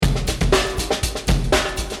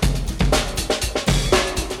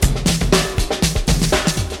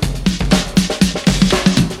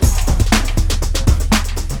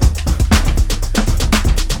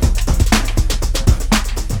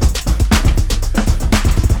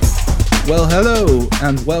Well, hello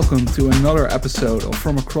and welcome to another episode of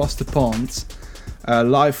From Across the Pond.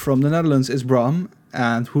 Live from the Netherlands is Bram,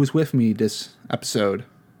 and who's with me this episode?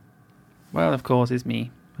 Well, of course, it's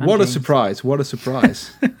me. What James. a surprise, what a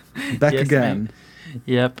surprise. Back Yes, again. mate.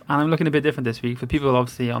 Yep, and I'm looking a bit different this week. For people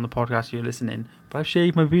obviously on the podcast you're listening, but I've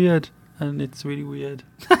shaved my beard, and it's really weird.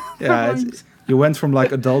 Yeah, you went from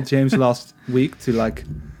like adult James last week to like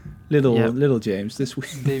little James this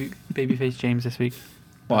week. Babyface James this week.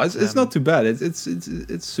 Well, it's not too bad. It suits.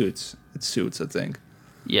 It suits, I think.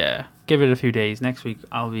 Yeah, give it a few days. Next week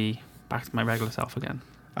I'll be back to my regular self again.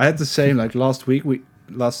 I had the same. Like last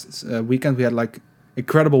weekend we had like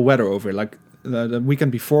incredible weather over here. Like the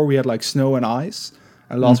weekend before we had like snow and ice,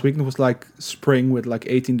 and last weekend was like spring with like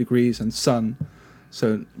 18 degrees and sun.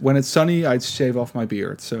 So when it's sunny, I shave off my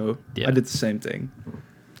beard. So Yeah. I did the same thing.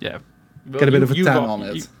 Yeah, Get a bit of a tan on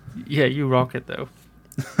it. You rock it though.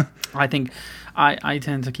 I think I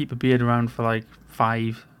tend to keep a beard around for like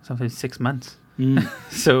 5, sometimes 6 months.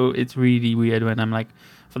 So it's really weird when I'm like,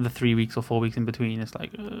 for the 3 weeks or 4 weeks in between, it's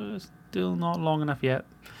like still not long enough yet.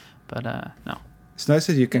 But no. It's nice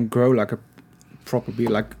that you can grow like a proper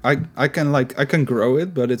beard. Like I can grow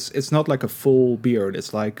it, but it's not like a full beard.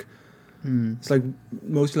 It's like it's like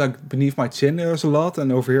mostly like beneath my chin there's a lot,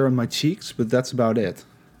 and over here on my cheeks, but that's about it.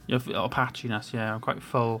 You have a little patchiness, yeah. I'm quite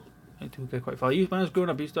full. I do get quite full. When I was growing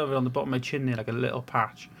up, I used to have it on the bottom of my chin there, like a little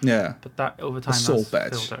patch. Yeah. But that over time, soul that's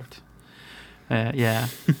patch. filtered. Yeah.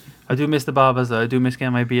 I do miss the barbers though. I do miss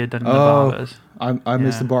getting my beard done in the barbers. I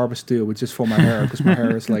miss the barbers too, which is for my hair, because my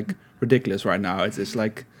hair is like ridiculous right now. It's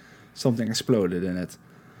like something exploded in it.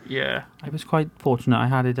 Yeah, I was quite fortunate. I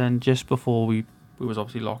had it done just before we was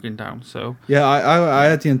obviously locking down. So yeah, I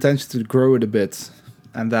had the intention to grow it a bit,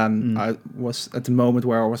 and then I was at the moment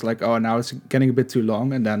where I was like, oh, now it's getting a bit too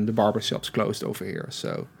long, and then the barber shop's closed over here.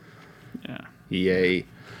 So yeah, yay.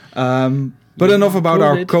 But enough about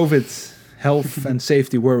our COVID health and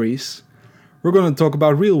safety worries. We're going to talk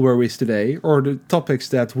about real worries today, or the topics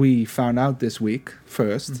that we found out this week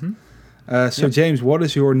first. James, what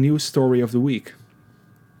is your news story of the week?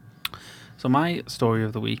 So my story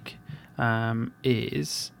of the week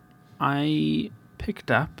is I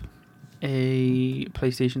picked up a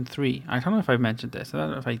PlayStation 3. I don't know if I've mentioned this. I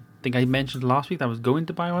don't know if I think I mentioned last week that I was going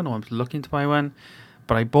to buy one or I was looking to buy one,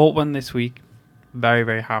 but I bought one this week. Very,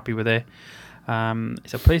 very happy with it.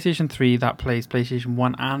 It's a PlayStation 3 that plays PlayStation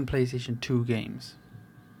 1 and PlayStation 2 games.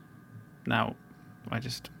 Now, I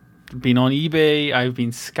just been on eBay. I've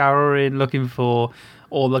been scouring, looking for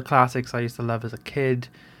all the classics I used to love as a kid.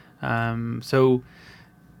 So,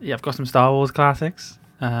 yeah, I've got some Star Wars classics.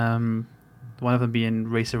 One of them being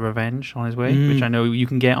Racer Revenge on his way, which I know you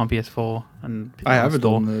can get on PS4. And I have it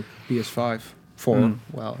on the PS5.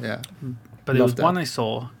 Well, yeah. But there was one I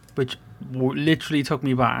saw which literally took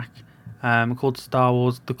me back, called Star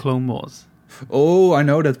Wars The Clone Wars. Oh, I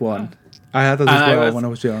know that one. I had that as well when I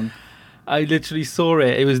was young. I literally saw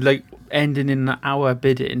it. It was like ending in an hour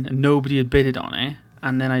bidding, and nobody had bidded on it.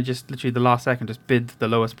 And then I just literally the last second just bid the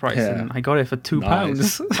lowest price, and I got it for £2.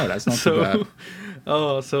 Nice. Oh, that's not too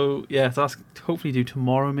bad. So that's hopefully do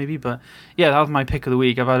tomorrow maybe. But yeah, that was my pick of the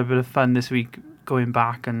week. I've had a bit of fun this week going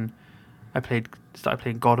back, and I started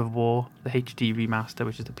playing God of War, the HD remaster,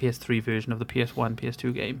 which is the PS3 version of the PS1,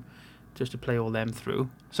 PS2 game, just to play all them through.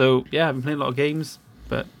 So yeah, I've been playing a lot of games,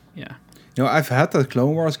 but yeah. You know, I've had that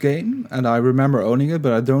Clone Wars game, and I remember owning it,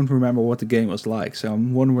 but I don't remember what the game was like. So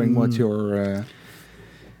I'm wondering what your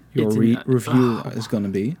review is going to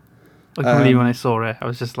be. I couldn't believe when I saw it. I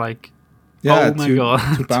was just like, yeah, oh my god,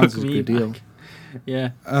 £2 is a good deal.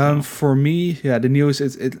 Yeah. For me, the news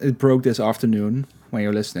it broke this afternoon when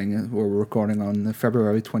you're listening. We're recording on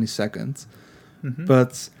February 22nd.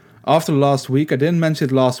 But after last week, I didn't mention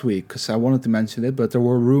it last week because I wanted to mention it, but there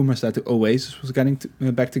were rumors that the Oasis was getting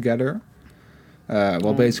back together.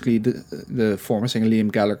 Basically, the former singer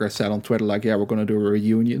Liam Gallagher said on Twitter, like, yeah, we're going to do a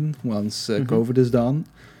reunion once COVID is done.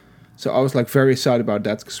 So I was like very excited about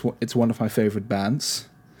that because it's one of my favorite bands.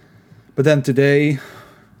 But then today,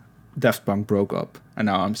 Daft Punk broke up, and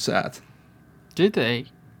now I'm sad. Did they?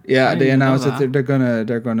 Yeah, they announced that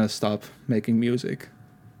they're gonna stop making music.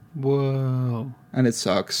 Whoa! And it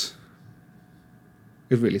sucks.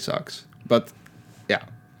 It really sucks. But yeah,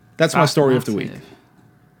 that's my story of the week.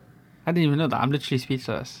 I didn't even know that. I'm literally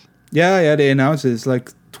speechless. Yeah, they announced it's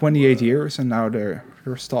like 28 years, and now they're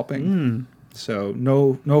stopping. So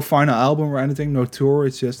no final album or anything, no tour.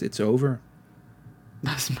 It's over.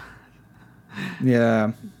 That's mad.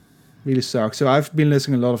 Yeah, really sucks. So I've been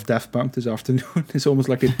listening a lot of Daft Punk this afternoon. It's almost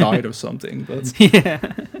like they died or something. But yeah.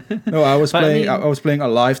 No, I was Playing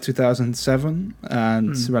Alive 2007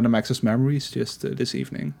 and Random Access Memories just this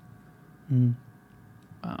evening.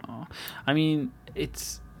 Oh, I mean,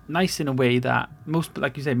 it's nice in a way that most,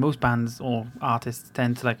 like you say, most bands or artists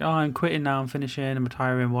tend to like, oh, I'm quitting now, I'm finishing, I'm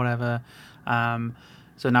retiring, whatever.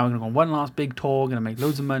 So now we're gonna go on one last big tour, gonna make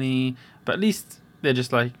loads of money. But at least they're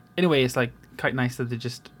just like, in a way, it's like quite nice that they're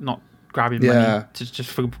just not grabbing money just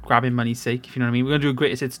for grabbing money's sake. If you know what I mean, we're gonna do a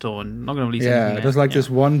greatest hits tour and not gonna release anything. Yeah, there's like this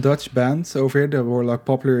one Dutch band over here that were like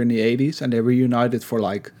popular in the 80s, and they reunited for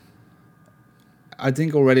like, I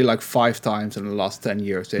think already like 5 times in the last 10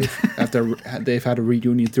 years. They've had a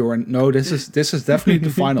reunion tour, and no, this is definitely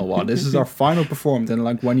the final one. This is our final performance, and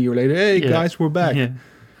like 1 year later, hey guys, we're back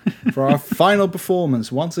for our final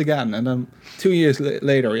performance once again. And then 2 years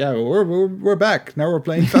later, we're back. Now we're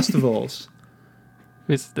playing festivals.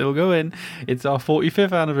 We're still going. It's our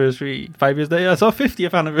 45th anniversary. 5 years later, it's our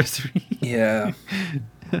 50th anniversary. Yeah.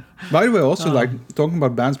 By the way, also like talking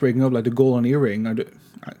about bands breaking up, like the Golden Earring.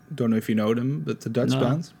 I don't know if you know them, but the Dutch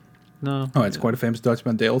band. No. Oh, it's quite a famous Dutch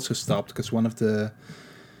band. They also stopped because one of the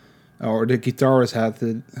guitarist had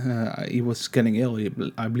he was getting ill.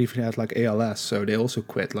 I believe he had like ALS, so they also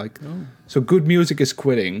quit. So good music is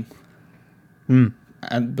quitting,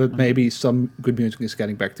 but maybe some good music is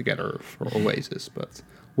getting back together for Oasis. But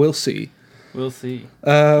we'll see. We'll see.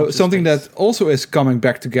 Something that also is coming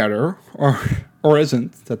back together, or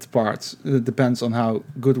isn't. That part it depends on how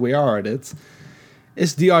good we are at it.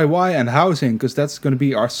 Is DIY and housing, because that's going to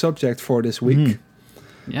be our subject for this week.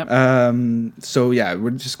 Yep. So yeah,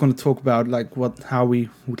 we're just going to talk about like how we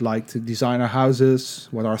would like to design our houses,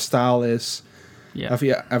 what our style is. Yeah. Have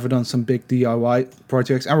you ever done some big DIY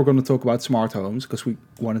projects? And we're going to talk about smart homes because we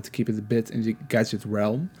wanted to keep it a bit in the gadget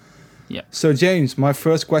realm. Yeah. So James, my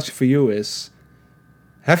first question for you is: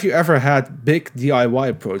 have you ever had big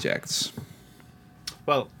DIY projects?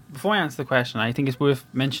 Well, before I answer the question, I think it's worth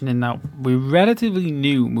mentioning that we're relatively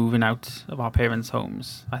new moving out of our parents'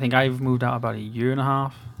 homes. I think I've moved out about 1.5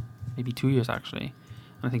 years, maybe 2 years actually.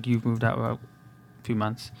 And I think you've moved out about a few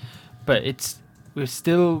months. But we're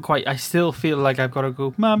still I still feel like I've got to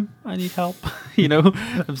go, Mum, I need help. You know,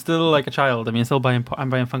 I'm still like a child. I mean, I'm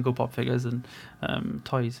buying Funko Pop figures and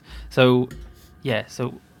toys. So, yeah,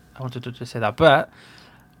 so I wanted to just say that. But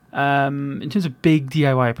in terms of big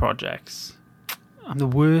DIY projects, I'm the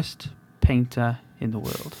worst painter in the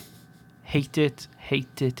world. Hate it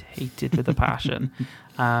with a passion.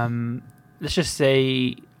 Let's just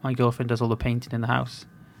say my girlfriend does all the painting in the house.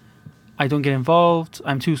 I don't get involved.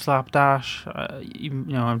 I'm too slapdash.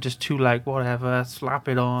 I'm just too like, whatever, slap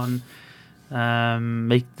it on.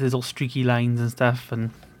 Make little streaky lines and stuff,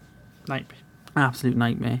 and absolute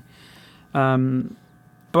nightmare.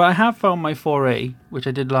 But I have found my foray, which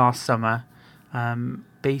I did last summer.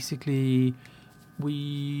 Basically,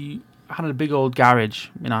 we had a big old garage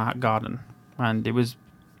in our garden, and it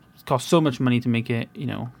cost so much money to make it,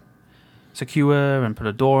 secure and put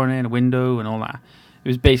a door in it, a window, and all that. It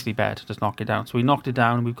was basically better to just knock it down. So we knocked it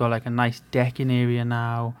down, and we've got like a nice decking area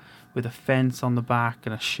now with a fence on the back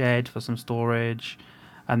and a shed for some storage.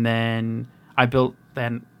 And then I was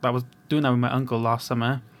doing that with my uncle last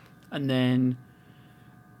summer, and then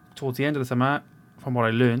towards the end of the summer, from what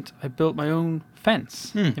I learned, I built my own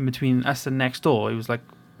fence in between us and next door. It was like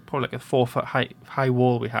probably like a 4-foot high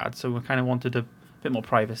wall we had, so we kind of wanted a bit more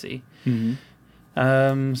privacy.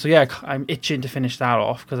 Mm-hmm. So yeah, I'm itching to finish that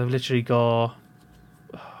off because I've literally got,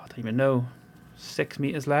 I don't even know, 6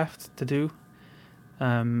 meters left to do.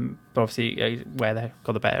 But obviously, weather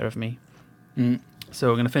got the better of me. So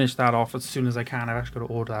we're going to finish that off as soon as I can. I've actually got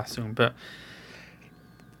to order that soon. But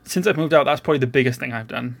since I've moved out, that's probably the biggest thing I've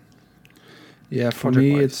done. Yeah, for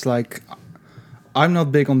me, it's like, I'm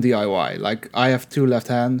not big on DIY. Like, I have 2 left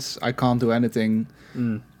hands. I can't do anything.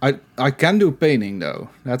 I can do painting, though.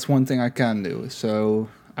 That's one thing I can do. So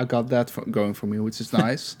I got that going for me, which is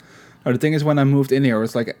nice. The thing is, when I moved in here,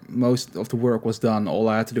 it's like most of the work was done. All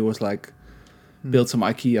I had to do was like build some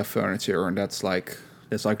IKEA furniture, and that's like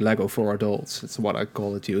Lego for adults. It's what I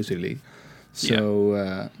call it usually.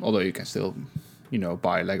 So although you can still,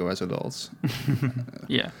 buy Lego as adults.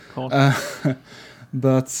 Yeah, of course.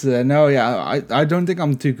 But no, yeah, I don't think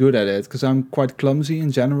I'm too good at it because I'm quite clumsy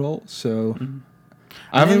in general. So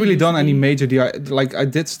I haven't really done any major DIY. Like, I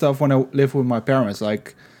did stuff when I lived with my parents.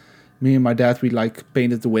 Like, me and my dad, we like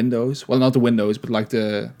painted the windows. Well, not the windows, but like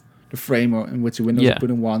the frame in which the windows were put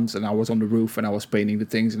in once. And I was on the roof and I was painting the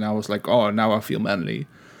things, and I was like, oh, now I feel manly.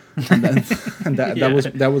 And then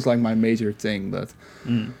that was like my major thing. But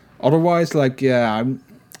otherwise, like,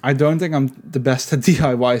 I don't think I'm the best at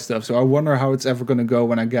DIY stuff. So I wonder how it's ever going to go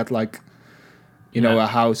when I get like, a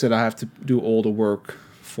house that I have to do all the work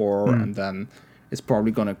for, and then it's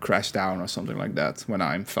probably going to crash down or something like that when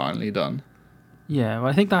I'm finally done. Yeah, well,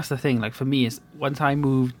 I think that's the thing. Like for me, is once I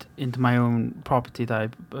moved into my own property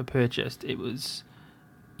that I purchased, it was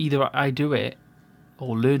either I do it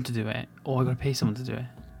or learn to do it, or I got to pay someone to do it.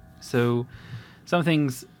 So some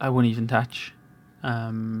things I wouldn't even touch.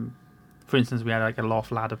 For instance, we had like a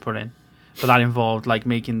loft ladder put in, but that involved like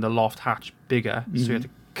making the loft hatch bigger, so we had to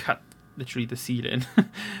cut literally the ceiling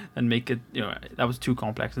and make it. That was too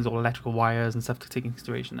complex. There's all electrical wires and stuff to take into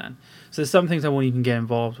consideration then. So there's some things I won't even get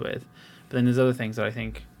involved with, but then there's other things that I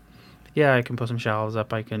think, yeah, I can put some shelves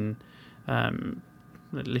up. I can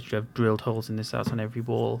literally have drilled holes in this house on every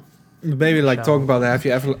wall. Maybe like talking about that. Have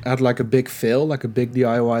you ever had like a big fail, like a big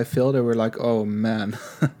DIY fail? They were like, oh man,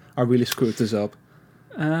 I really screwed this up.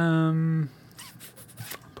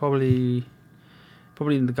 Probably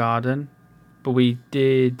in the garden, but we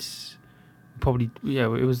did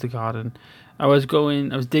it was the garden. I was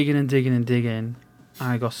digging and digging and digging,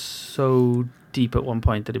 and I got so deep at one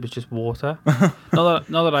point that it was just water. not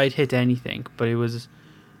that I'd hit anything, but it was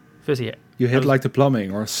firstly you hit like the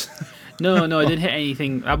plumbing or. No, I didn't hit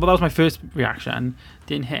anything. Well, that was my first reaction.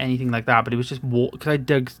 Didn't hit anything like that, but it was just water because I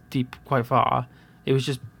dug deep quite far. It was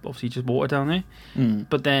just obviously just water down there.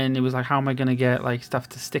 But then it was like, how am I going to get like stuff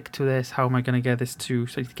to stick to this? How am I going to get this to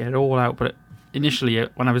get it all out? But initially,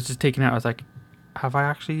 when I was just taking it out, I was like, have I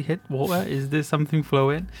actually hit water? Is there something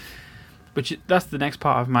flowing? But that's the next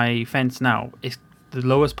part of my fence now. It's the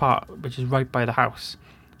lowest part, which is right by the house.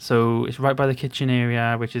 So it's right by the kitchen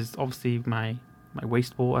area, which is obviously my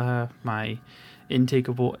wastewater, my intake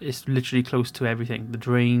of water. It's literally close to everything, the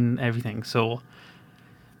drain, everything. So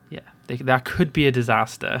yeah, that could be a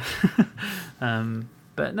disaster.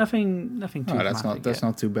 But nothing too dramatic. That's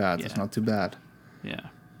not too bad. Yeah. That's not too bad. Yeah.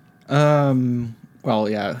 Well,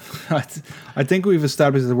 yeah. I think we've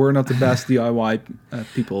established that we're not the best DIY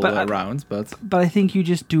people around, but I think you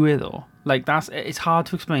just do it though. Like it's hard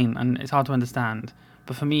to explain and it's hard to understand.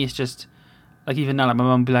 But for me, it's just like even now, like my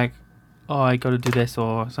mum will be like, oh, I got to do this,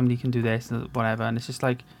 or somebody can do this, or whatever. And it's just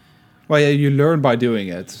like... Well, yeah, you learn by doing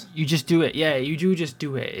it. You just do it. Yeah, you do just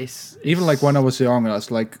do it. It's even like when I was young, I was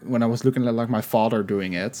like, when I was looking at like my father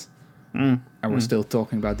doing it, and we're still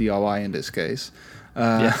talking about DIY in this case,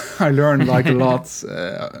 I learned like a lot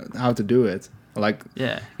how to do it. Like,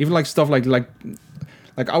 even like stuff like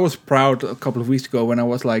I was proud a couple of weeks ago when I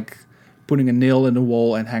was like putting a nail in the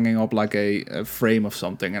wall and hanging up like a frame of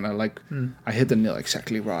something, and I hit the nail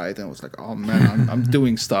exactly right, and I was like, oh man, I'm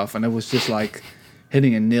doing stuff, and it was just like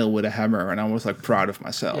hitting a nail with a hammer, and I was like proud of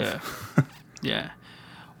myself. Yeah.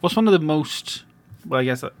 What's one of the most? Well, I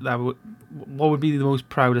guess what would be the most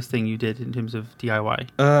proudest thing you did in terms of DIY?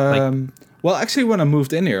 Well, actually, when I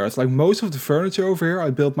moved in here, it's like most of the furniture over here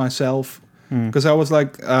I built myself because I was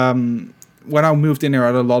like, when I moved in here, I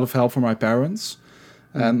had a lot of help from my parents.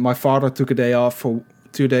 And my father took a day off for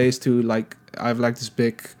 2 days to like, I have like this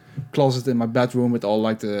big closet in my bedroom with all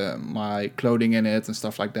like my clothing in it and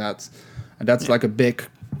stuff like that. And that's like a big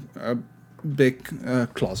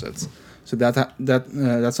closet. So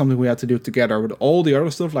that's something we had to do together with all the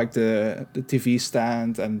other stuff, like the TV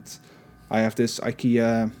stand, and I have this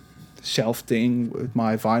IKEA shelf thing with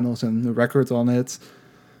my vinyls and the records on it.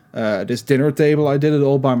 This dinner table, I did it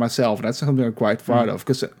all by myself. And that's something I'm quite proud of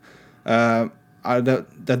because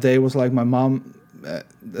that day was like my mom.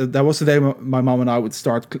 That was the day my mom and I would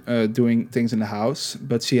start doing things in the house,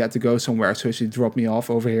 but she had to go somewhere, so she dropped me off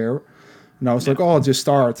over here. And I was like, oh, I'll just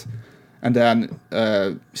start. And then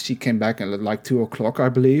she came back at like 2:00, I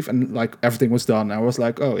believe, and like everything was done. I was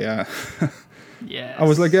like, oh yeah. Yeah. I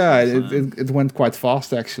was like, yeah, it went quite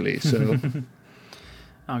fast actually. So.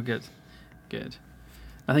 Oh, good.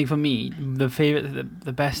 I think for me,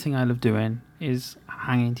 the best thing I love doing is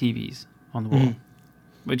hanging TVs on the wall,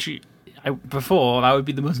 which before that would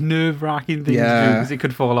be the most nerve-wracking thing to do because it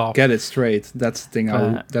could fall off. Get it straight. That's the thing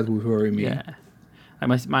that would worry me. Yeah.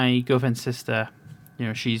 Like my girlfriend's sister,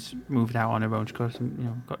 she's moved out on her own. She's got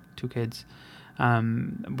got 2 kids.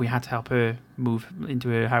 We had to help her move into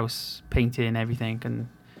her house, painting and everything. And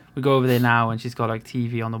we go over there now, and she's got like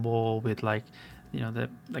TV on the wall with like, the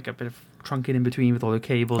like a bit of trunking in between with all the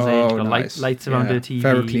cables. She's got nice. lights around her TV.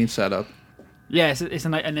 Very clean setup. Yeah, it's a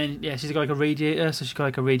nice, and then she's got like a radiator, so she's got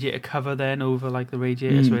like a radiator cover then over like the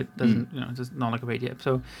radiator, so it doesn't, it's not like a radiator.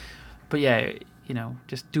 So, but yeah.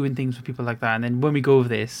 Just doing things with people like that. And then when we go over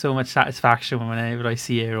there, so much satisfaction whenever I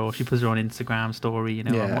see her or she puts her on Instagram story,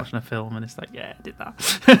 I'm watching a film and it's like, yeah, I did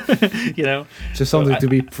that. Just something to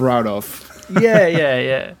be proud of.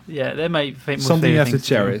 Yeah. They're my famous something you have to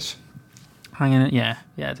cherish. Hanging it, yeah,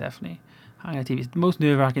 definitely. Hanging a TV is the most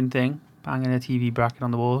nerve-wracking thing. Hanging a TV bracket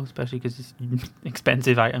on the wall, especially because it's an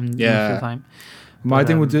expensive item most of the time. My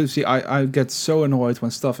thing would see, I get so annoyed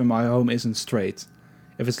when stuff in my home isn't straight.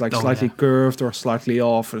 If it's like slightly curved or slightly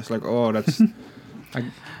off, it's like, oh, that's.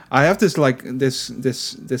 I have this like this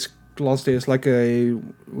closet. It's like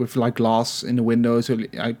with like glass in the window, so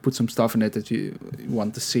I put some stuff in it that you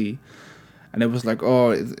want to see. And it was like,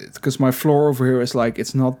 oh, because my floor over here is like,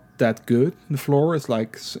 it's not that good. The floor is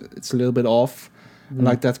like, it's a little bit off. And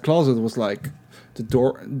like that closet was like,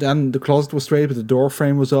 then the closet was straight, but the door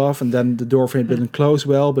frame was off. And then the door frame didn't close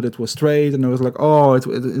well, but it was straight. And it was like, oh, it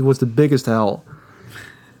was the biggest hell.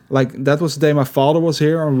 Like, that was the day my father was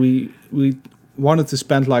here. And we wanted to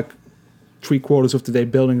spend like 3/4 of the day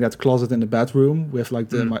building that closet in the bedroom with like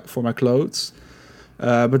for my clothes.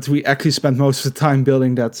 But we actually spent most of the time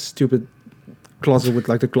building that stupid closet with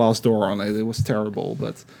like the glass door on it. It was terrible,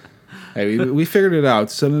 but hey, we figured it out.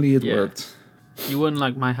 Suddenly it worked. You wouldn't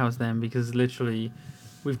like my house then, because literally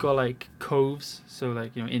we've got like coves. So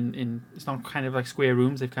like, you know, in it's not kind of like square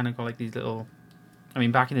rooms. They've kind of got like these little. I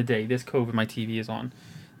mean, back in the day, this cove my TV is on,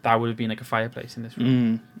 that would have been like a fireplace in this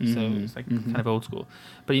room. So it's like kind of old school.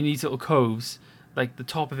 But in these little coves, like the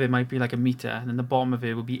top of it might be like 1 meter, and then the bottom of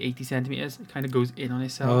it would be 80 centimeters. It kind of goes in on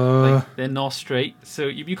itself. Like they're not straight, so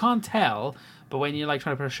you can't tell. But when you're like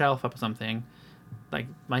trying to put a shelf up or something, like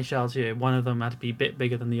my shelves here, one of them had to be a bit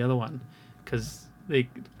bigger than the other one because it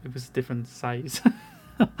was a different size.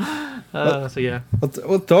 So yeah.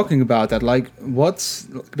 But talking about that, like, what's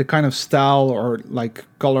the kind of style or like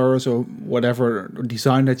colors or whatever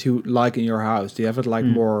design that you like in your house? Do you have it like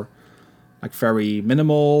more like very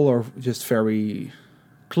minimal or just very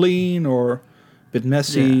clean or a bit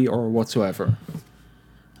messy or whatsoever?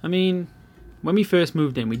 I mean, when we first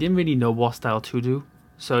moved in, we didn't really know what style to do.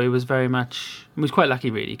 So it was very much... It was quite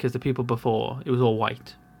lucky, really, because the people before, it was all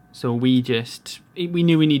white. So we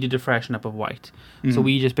knew we needed a freshen up of white. So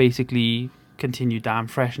we just basically continued that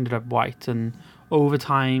and freshened it up white. And over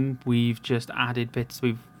time, we've just added bits.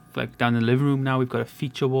 We've, like, down in the living room now, we've got a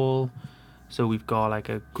feature wall. So we've got, like,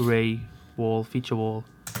 a grey wall, feature wall.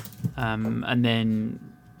 And then,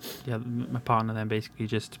 my partner then basically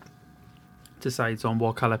just decides on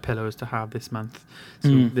what colour pillows to have this month.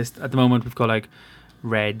 So this at the moment we've got like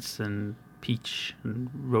reds and peach and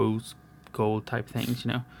rose gold type things,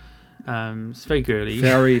 you know. It's very girly,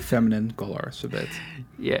 very feminine colors a bit.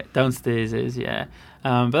 Yeah, downstairs is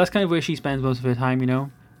but that's kind of where she spends most of her time, you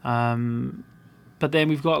know. But then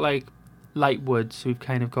we've got like light woods, so we've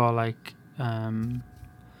kind of got like I don't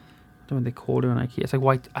know what they call it on IKEA. It's like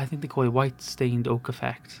white, I think they call it white stained oak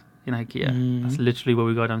effect in IKEA. That's literally what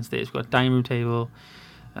we got downstairs. We've got a dining room table,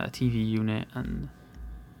 a TV unit, and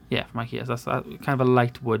from IKEA. So that's kind of a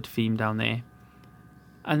light wood theme down there.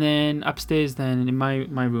 And then upstairs, then in my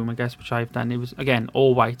room, I guess, which I've done, it was again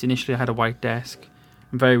all white. Initially, I had a white desk,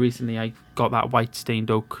 and very recently, I got that white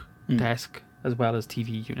stained oak desk as well as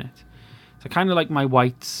TV unit. So kind of like my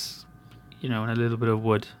whites, you know, and a little bit of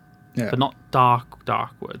wood, but not dark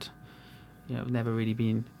wood. You know, it's never really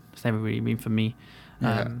been for me.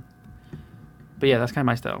 But that's kind of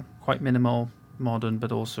my style. Quite minimal, modern,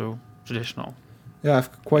 but also traditional. Yeah,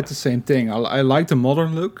 I've quite the same thing. I like the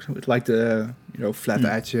modern look with like the flat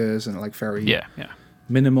edges and like very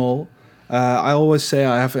minimal. I always say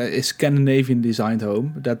I have a Scandinavian designed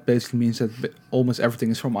home. That basically means that almost everything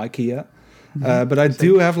is from IKEA. But I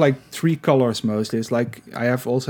do have like 3 colors mostly. It's like I also